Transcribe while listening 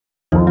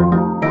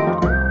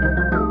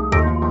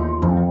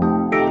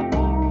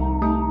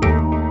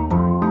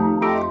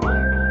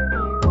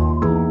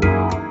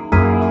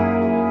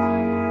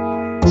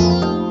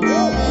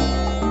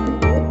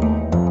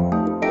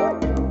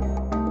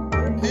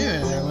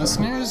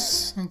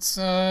listeners. It's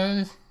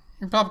your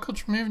pop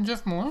culture maven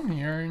Jeff Malone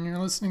here, and you're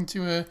listening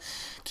to a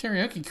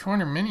Karaoke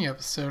Corner mini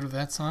episode of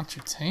That's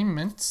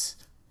Entertainment.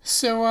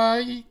 So,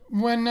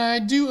 when I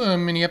do a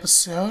mini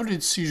episode,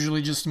 it's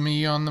usually just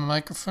me on the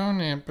microphone.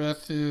 Aunt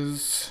Beth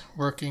is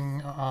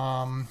working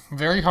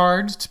very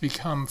hard to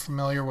become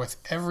familiar with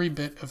every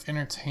bit of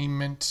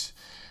entertainment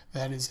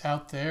that is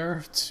out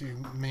there to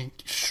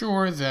make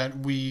sure that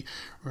we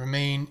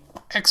remain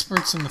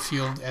experts in the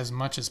field as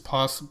much as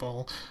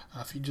possible.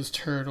 If you just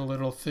heard a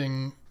little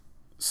thing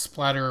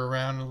splatter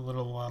around, a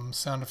little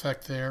sound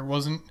effect there,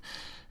 wasn't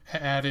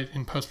added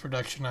in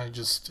post-production. I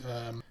just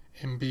I'm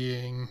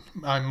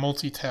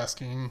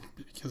multitasking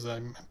because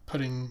I'm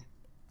putting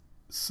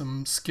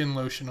some skin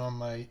lotion on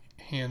my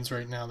hands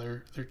right now.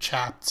 They're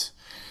chapped.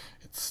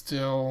 It's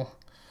still,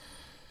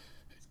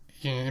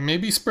 it may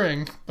be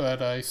spring,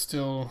 but I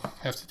still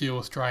have to deal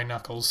with dry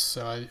knuckles.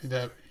 So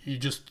you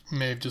just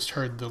may have just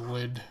heard the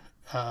lid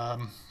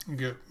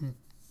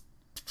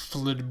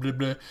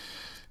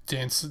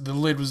dance. The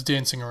lid was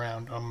dancing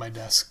around on my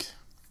desk.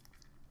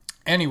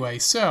 Anyway,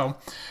 so.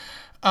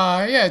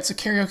 It's a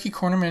Karaoke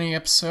Corner mini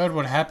episode.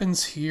 What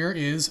happens here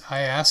is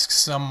I ask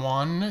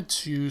someone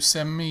to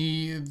send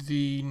me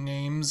the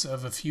names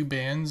of a few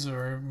bands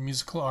or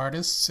musical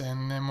artists,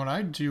 and then what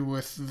I do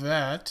with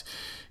that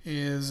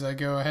is I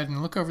go ahead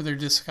and look over their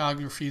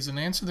discographies and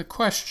answer the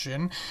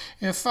question: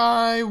 if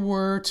I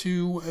were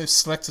to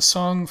select a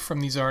song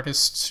from these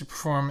artists to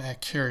perform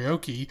at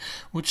karaoke,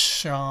 which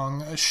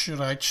song should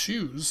I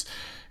choose?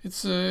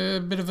 It's a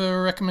bit of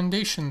a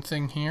recommendation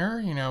thing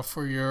here,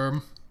 for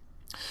your...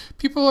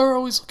 People are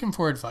always looking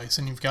for advice,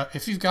 and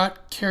if you've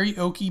got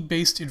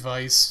karaoke-based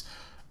advice,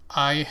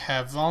 I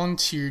have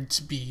volunteered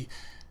to be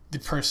the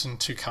person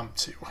to come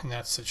to in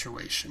that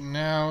situation.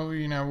 Now,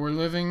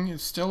 we're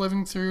still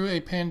living through a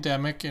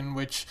pandemic in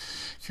which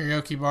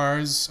karaoke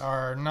bars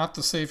are not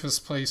the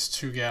safest place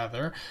to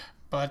gather,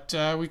 but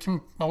we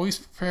can always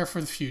prepare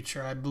for the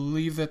future. I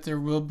believe that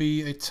there will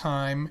be a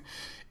time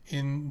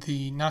in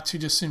the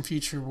not-too-distant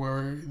future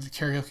where the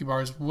karaoke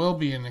bars will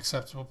be an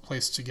acceptable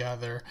place to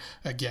gather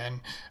again.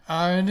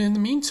 And in the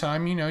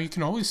meantime, you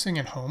can always sing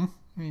at home.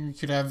 You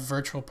could have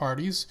virtual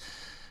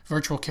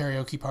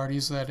karaoke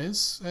parties, that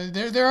is.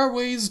 There are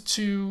ways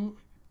to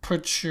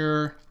put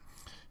your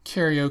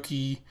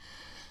karaoke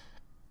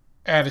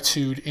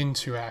attitude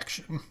into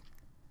action.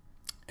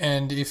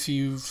 And if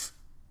you've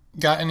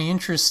got any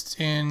interest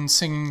in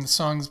singing the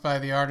songs by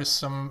the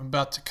artists I'm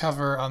about to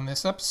cover on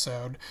this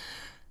episode,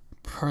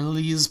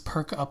 please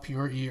perk up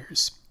your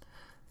ears.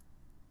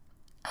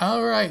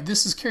 Alright,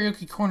 this is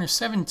Karaoke Corner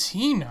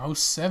 17. Oh,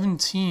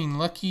 17.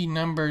 Lucky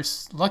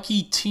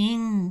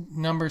teen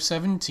number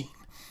 17.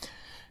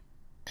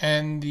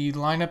 And the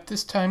lineup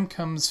this time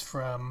comes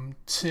from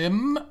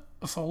Tim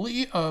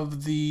Foley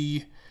of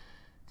the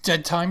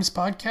Dead Times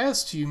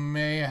podcast. You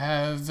may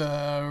have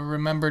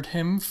remembered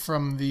him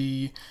from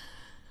the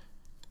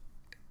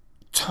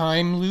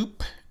Time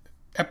Loop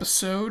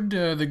episode,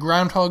 the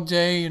Groundhog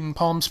Day in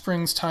Palm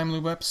Springs time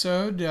loop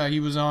episode. He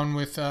was on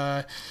with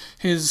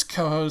his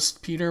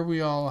co-host Peter. We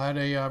all had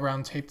a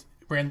round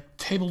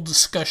table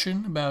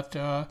discussion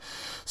about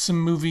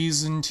some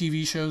movies and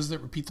TV shows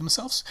that repeat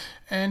themselves.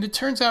 And it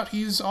turns out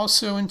he's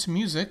also into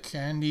music,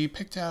 and he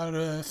picked out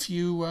a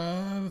few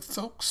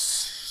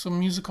some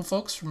musical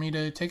folks for me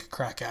to take a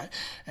crack at.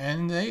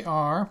 And they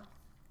are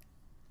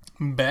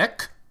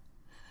Beck,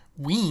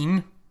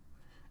 Ween,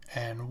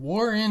 and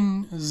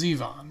Warren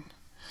Zevon.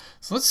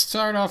 So let's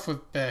start off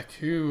with Beck,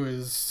 who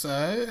is,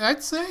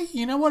 I'd say,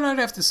 I'd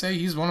have to say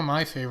he's one of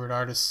my favorite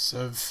artists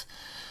of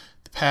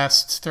the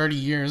past 30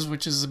 years,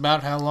 which is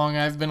about how long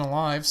I've been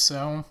alive.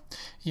 So,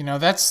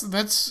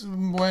 that's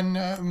when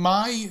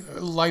my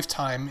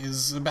lifetime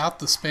is about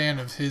the span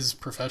of his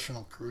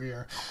professional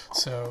career.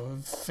 So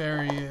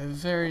very,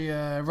 very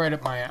right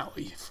up my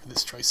alley for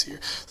this choice here.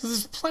 So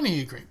there's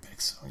plenty of great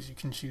Beck songs you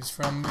can choose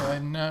from.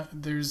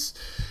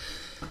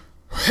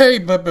 Hey,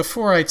 but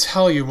before I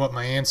tell you what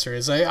my answer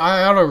is, I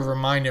ought to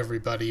remind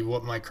everybody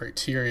what my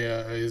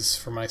criteria is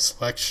for my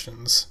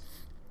selections.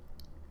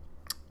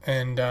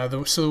 And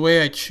so the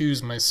way I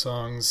choose my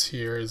songs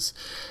here is,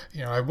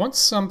 I want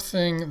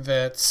something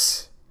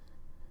that's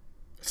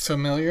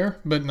familiar,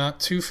 but not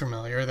too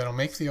familiar, that'll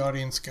make the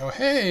audience go,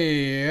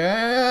 hey,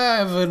 I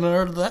haven't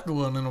heard that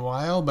one in a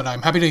while, but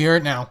I'm happy to hear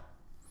it now.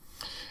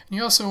 And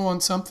you also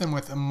want something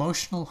with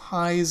emotional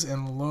highs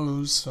and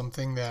lows,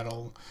 something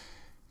that'll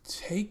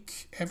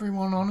take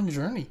everyone on a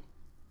journey.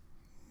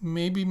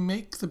 Maybe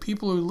make the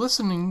people who are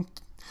listening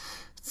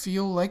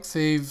feel like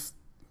they've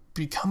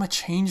become a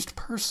changed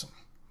person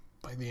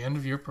by the end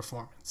of your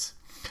performance.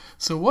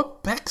 So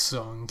what Beck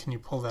song can you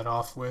pull that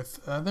off with?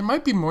 There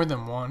might be more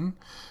than one,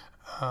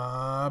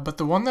 but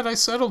the one that I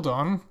settled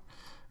on,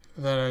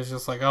 that I was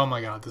just like, oh my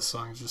god, this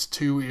song is just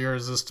too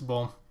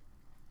irresistible,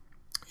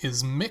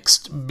 is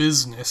Mixed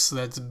Business.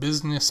 That's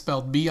business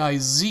spelled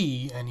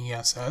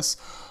B-I-Z-N-E-S-S,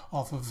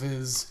 off of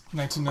his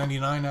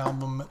 1999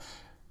 album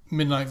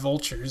Midnight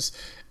Vultures.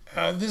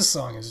 This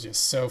song is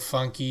just so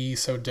funky,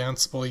 so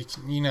danceable. You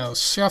can,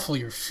 shuffle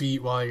your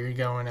feet while you're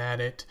going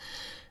at it.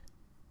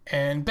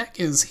 And Beck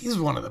he's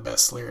one of the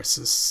best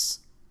lyricists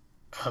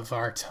of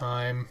our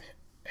time.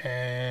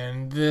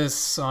 And this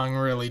song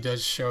really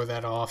does show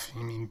that off.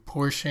 I mean,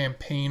 pour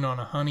champagne on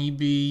a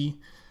honeybee.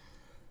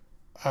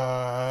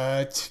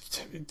 To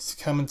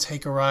come and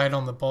take a ride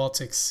on the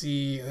Baltic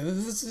Sea.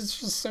 It's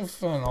just so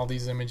fun, all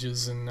these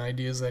images and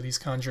ideas that he's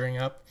conjuring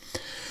up.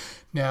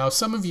 Now,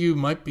 some of you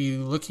might be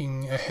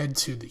looking ahead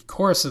to the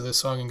chorus of this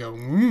song and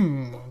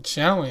go,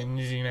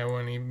 challenge,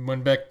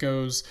 when Beck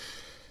goes,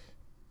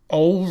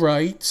 all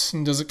right,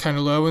 and does it kind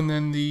of low, and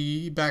then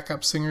the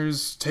backup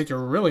singers take it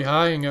really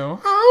high and go, all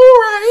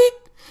right,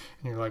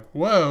 and you're like,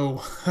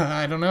 whoa,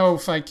 I don't know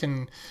if I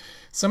can.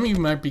 Some of you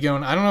might be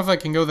going, I don't know if I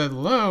can go that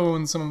low,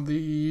 and some of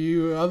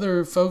the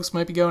other folks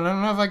might be going, I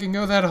don't know if I can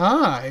go that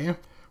high.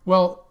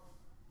 Well,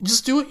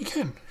 just do what you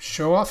can.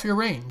 Show off your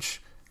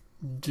range.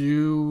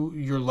 Do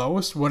your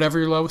lowest, whatever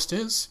your lowest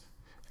is,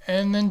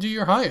 and then do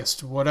your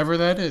highest, whatever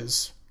that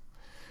is.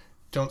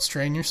 Don't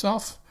strain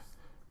yourself.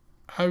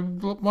 I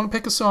want to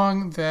pick a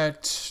song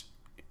that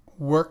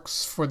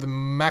works for the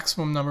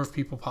maximum number of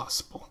people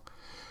possible.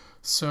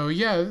 So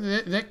yeah,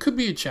 that could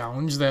be a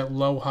challenge, that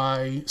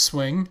low-high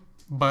swing,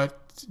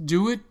 but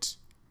do it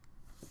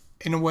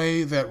in a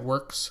way that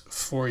works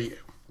for you.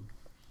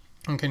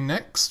 Okay,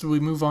 next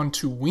we move on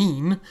to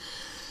Ween.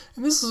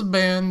 And this is a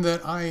band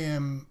that I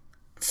am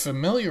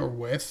familiar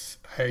with.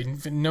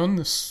 I've known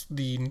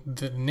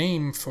the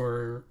name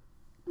for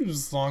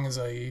as long as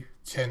I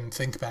can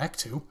think back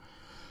to,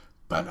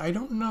 but I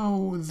don't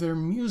know their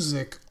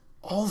music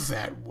all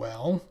that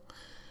well.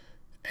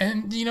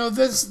 And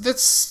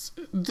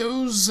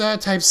those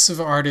types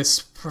of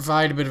artists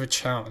provide a bit of a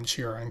challenge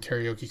here on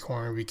Karaoke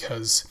Corner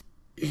because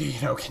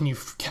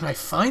can I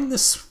find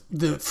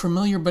the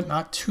familiar but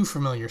not too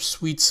familiar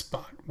sweet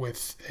spot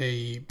with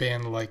a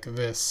band like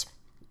this?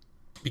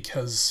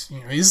 Because,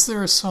 is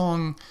there a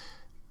song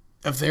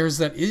of theirs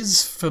that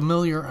is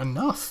familiar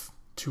enough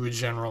to a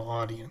general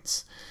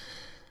audience?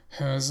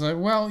 I was like,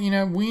 well,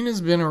 Ween has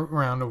been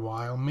around a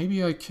while.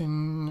 Maybe I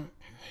can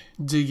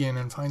dig in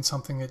and find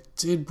something that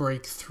did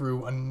break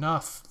through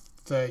enough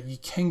that you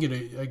can get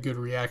a good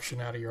reaction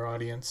out of your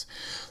audience.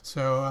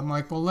 So I'm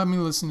like, well, let me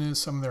listen to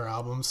some of their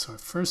albums. So I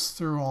first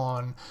threw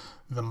on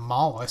The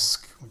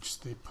Mollusk, which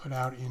they put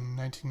out in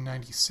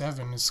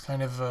 1997. It's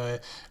kind of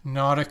a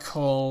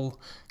nautical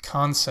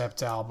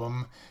concept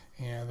album.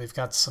 They've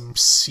got some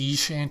sea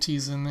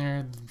shanties in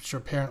there, which are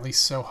apparently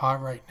so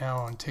hot right now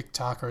on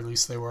TikTok, or at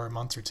least they were a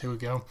month or two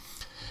ago.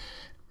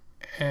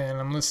 And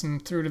I'm listening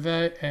through to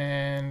that,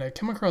 and I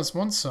come across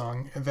one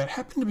song that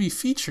happened to be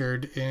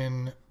featured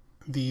in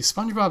the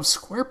SpongeBob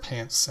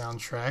SquarePants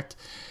soundtrack.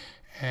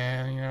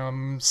 And,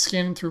 I'm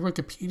scanning through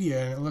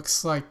Wikipedia, and it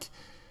looks like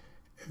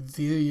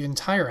the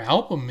entire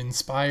album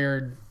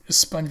inspired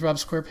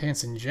SpongeBob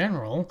SquarePants in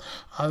general.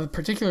 The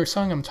particular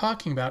song I'm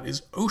talking about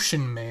is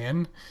Ocean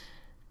Man.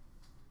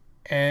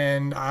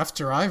 And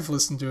after I've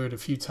listened to it a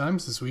few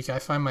times this week, I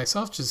find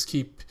myself just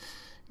keep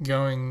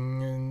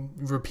going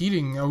and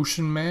repeating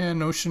Ocean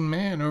Man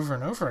over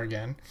and over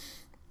again.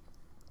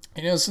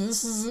 So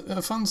this is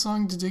a fun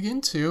song to dig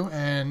into,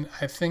 and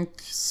I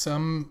think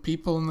some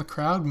people in the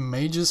crowd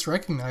may just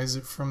recognize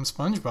it from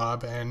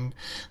SpongeBob, and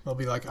they'll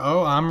be like,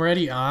 oh, I'm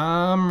ready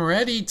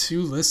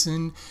to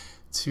listen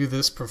to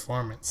this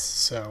performance.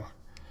 So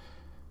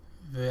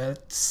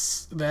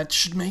that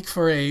should make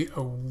for a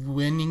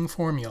weaning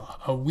formula,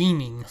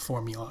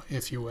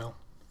 if you will.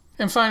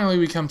 And finally,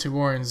 we come to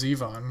Warren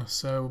Zevon.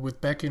 So with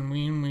Beck and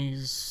Ween, we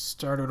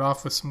started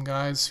off with some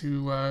guys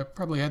who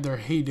probably had their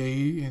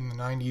heyday in the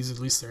 90s, at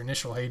least their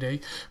initial heyday.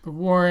 But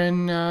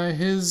Warren,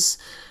 his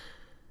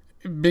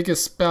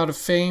biggest bout of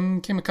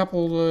fame came a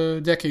couple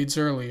decades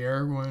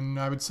earlier, when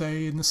I would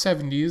say in the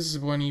 70s,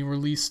 when he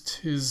released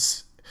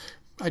his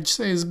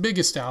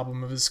biggest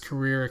album of his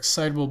career,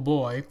 Excitable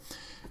Boy.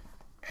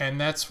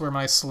 And that's where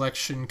my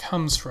selection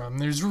comes from.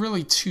 There's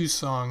really two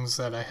songs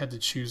that I had to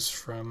choose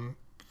from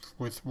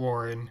with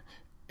Warren.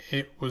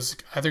 It was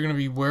either going to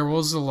be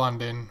Werewolves of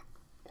London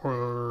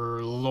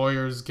or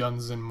Lawyers,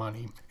 Guns, and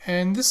Money.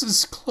 And this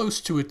is close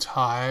to a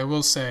tie. I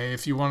will say,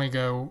 if you want to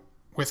go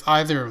with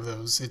either of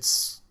those,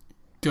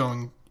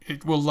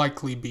 it will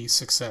likely be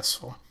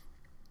successful.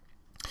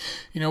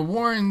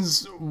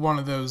 Warren's one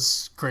of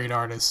those great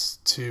artists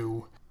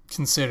to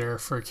consider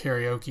for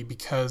karaoke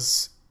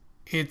because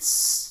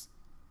he's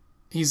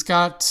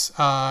got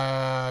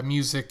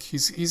music.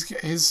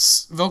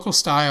 His vocal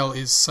style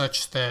is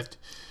such that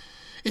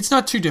it's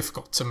not too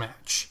difficult to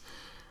match,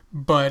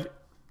 but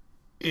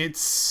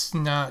it's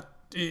not.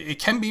 It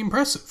can be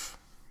impressive.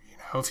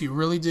 If you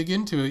really dig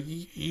into it,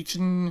 you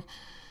can.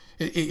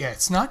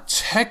 It's not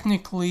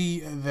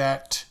technically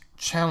that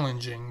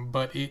challenging,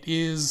 but it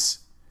is.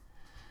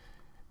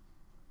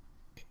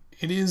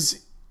 It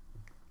is.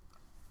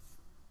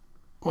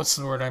 What's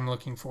the word I'm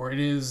looking for? It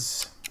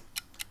is.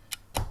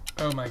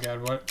 Oh my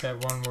God! What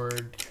that one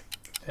word?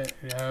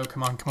 Oh,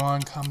 come on!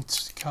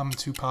 Come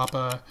to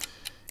Papa!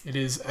 It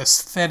is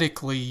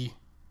aesthetically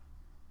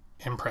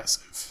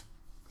impressive.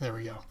 There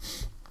we go.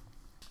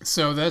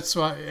 So that's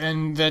why,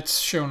 and that's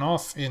shown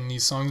off in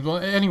these songs. Well,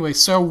 anyway,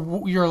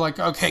 so you're like,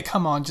 okay,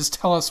 come on, just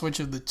tell us which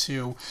of the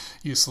two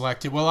you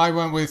selected. Well, I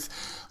went with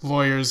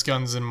Lawyers,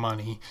 Guns, and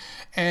Money.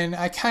 And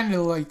I kind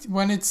of like,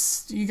 when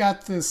you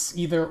got this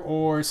either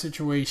or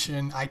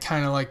situation, I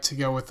kind of like to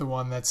go with the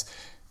one that's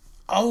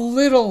a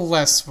little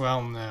less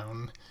well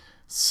known.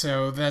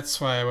 So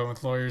that's why I went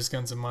with Lawyers,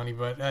 Guns, and Money.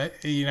 But,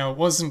 it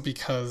wasn't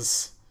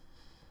because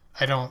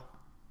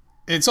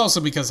it's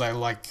also because I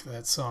like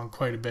that song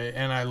quite a bit,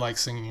 and I like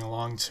singing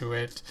along to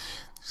it.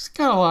 It's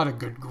got a lot of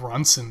good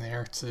grunts in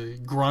there to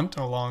grunt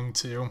along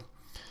to.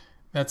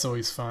 That's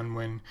always fun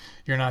when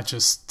you're not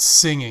just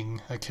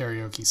singing a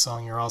karaoke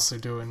song, you're also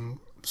doing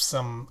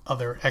some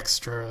other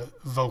extra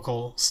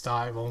vocal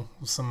style,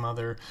 some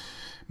other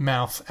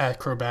mouth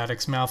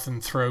acrobatics, mouth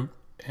and throat,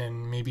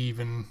 and maybe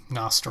even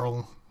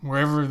nostril,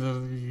 wherever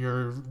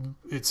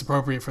it's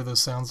appropriate for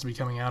those sounds to be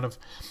coming out of.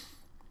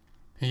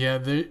 Yeah,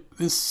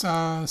 this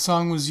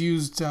song was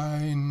used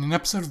in an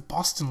episode of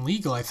Boston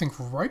Legal, I think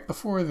right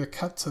before the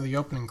cut to the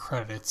opening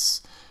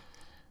credits.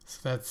 So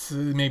that's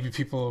maybe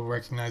people will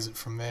recognize it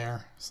from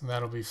there. So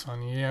that'll be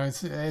fun.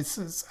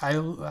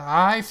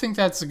 I think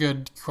that's a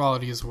good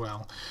quality as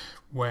well,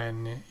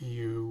 when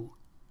you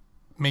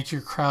make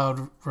your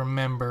crowd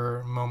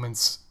remember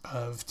moments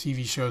of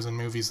TV shows and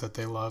movies that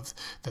they love,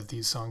 that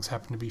these songs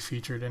happen to be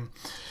featured in.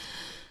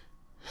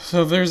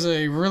 So there's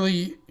a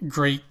really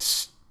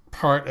great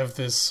part of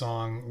this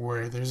song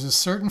where there's a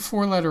certain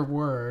 4-letter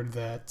word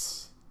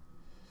that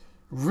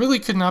really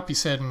could not be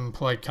said in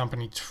polite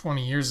company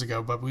 20 years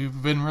ago, but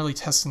we've been really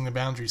testing the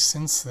boundaries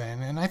since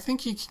then, and I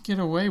think you can get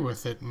away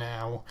with it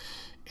now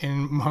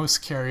in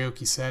most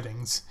karaoke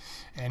settings,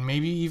 and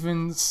maybe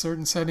even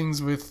certain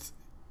settings with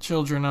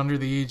children under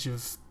the age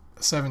of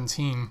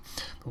 17,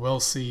 but we'll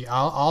see.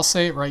 I'll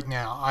say it right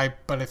now,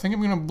 but I think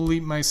I'm going to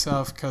bleep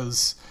myself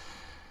because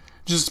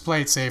just to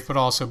play it safe, but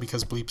also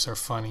because bleeps are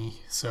funny.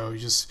 So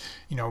just,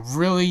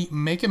 really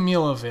make a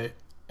meal of it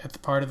at the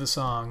part of the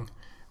song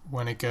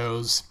when it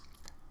goes,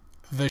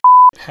 the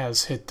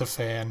has hit the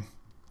fan.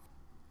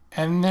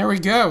 And there we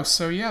go.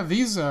 So yeah,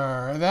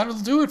 that'll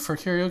do it for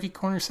Karaoke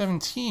Corner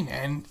 17.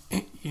 And,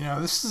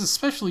 this is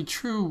especially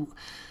true,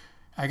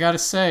 I gotta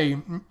say,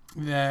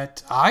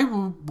 that I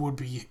would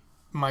be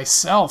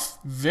myself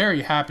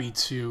very happy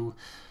to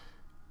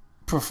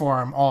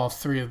perform all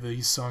 3 of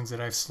these songs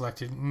that I've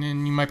selected.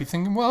 And you might be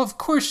thinking, well, of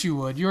course you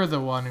would. You're the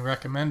one who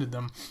recommended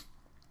them.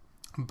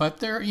 But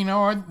there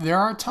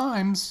are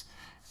times,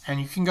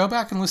 and you can go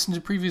back and listen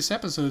to previous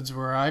episodes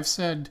where I've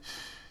said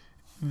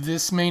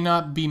this may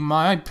not be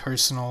my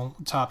personal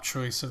top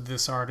choice of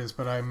this artist,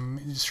 but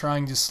I'm just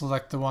trying to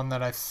select the one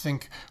that I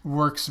think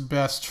works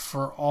best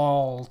for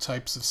all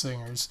types of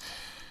singers.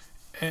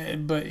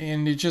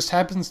 And it just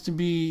happens to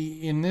be,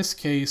 in this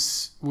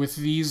case, with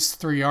these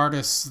 3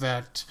 artists,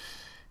 that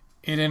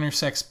it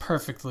intersects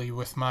perfectly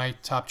with my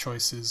top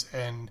choices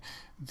and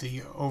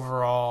the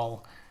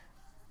overall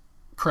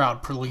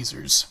crowd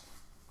pleasers.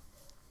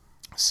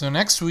 So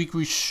next week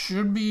we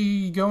should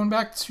be going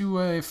back to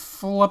a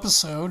full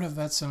episode of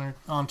That's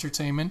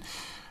Entertainment.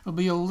 It'll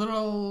be a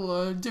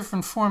little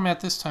different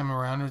format this time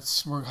around.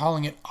 We're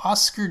calling it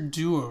Oscar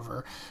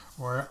Do-Over,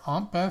 where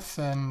Aunt Beth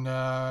and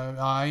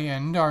I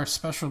and our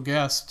special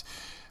guest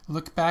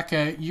look back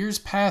at years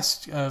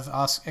past of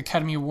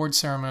Academy Award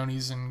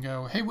ceremonies and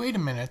go, hey, wait a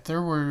minute,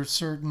 there were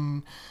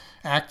certain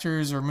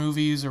actors or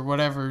movies or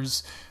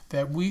whatevers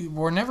that we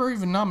were never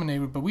even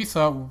nominated, but we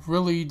thought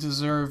really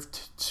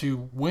deserved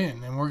to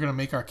win. And we're going to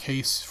make our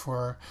case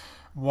for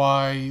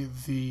why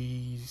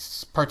the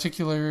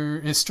particular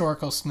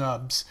historical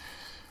snubs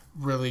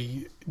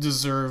really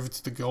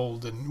deserved the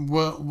gold. And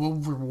we'll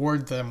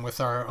reward them with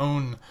our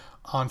own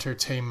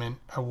entertainment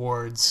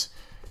awards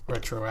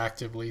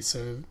retroactively.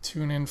 So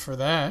tune in for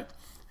that.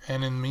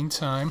 And in the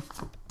meantime,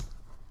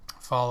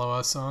 follow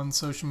us on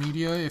social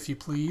media if you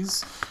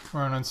please.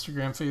 We're on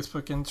Instagram,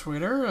 Facebook, and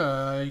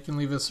Twitter. You can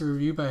leave us a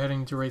review by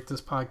heading to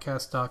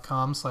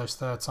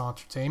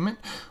ratethispodcast.com/that'sentertainment.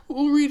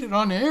 We'll read it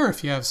on air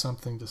if you have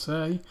something to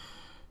say.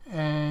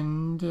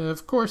 And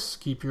of course,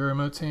 keep your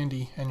remotes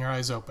handy and your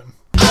eyes open.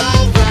 The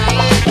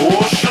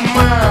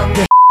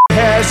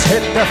has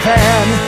hit the fan.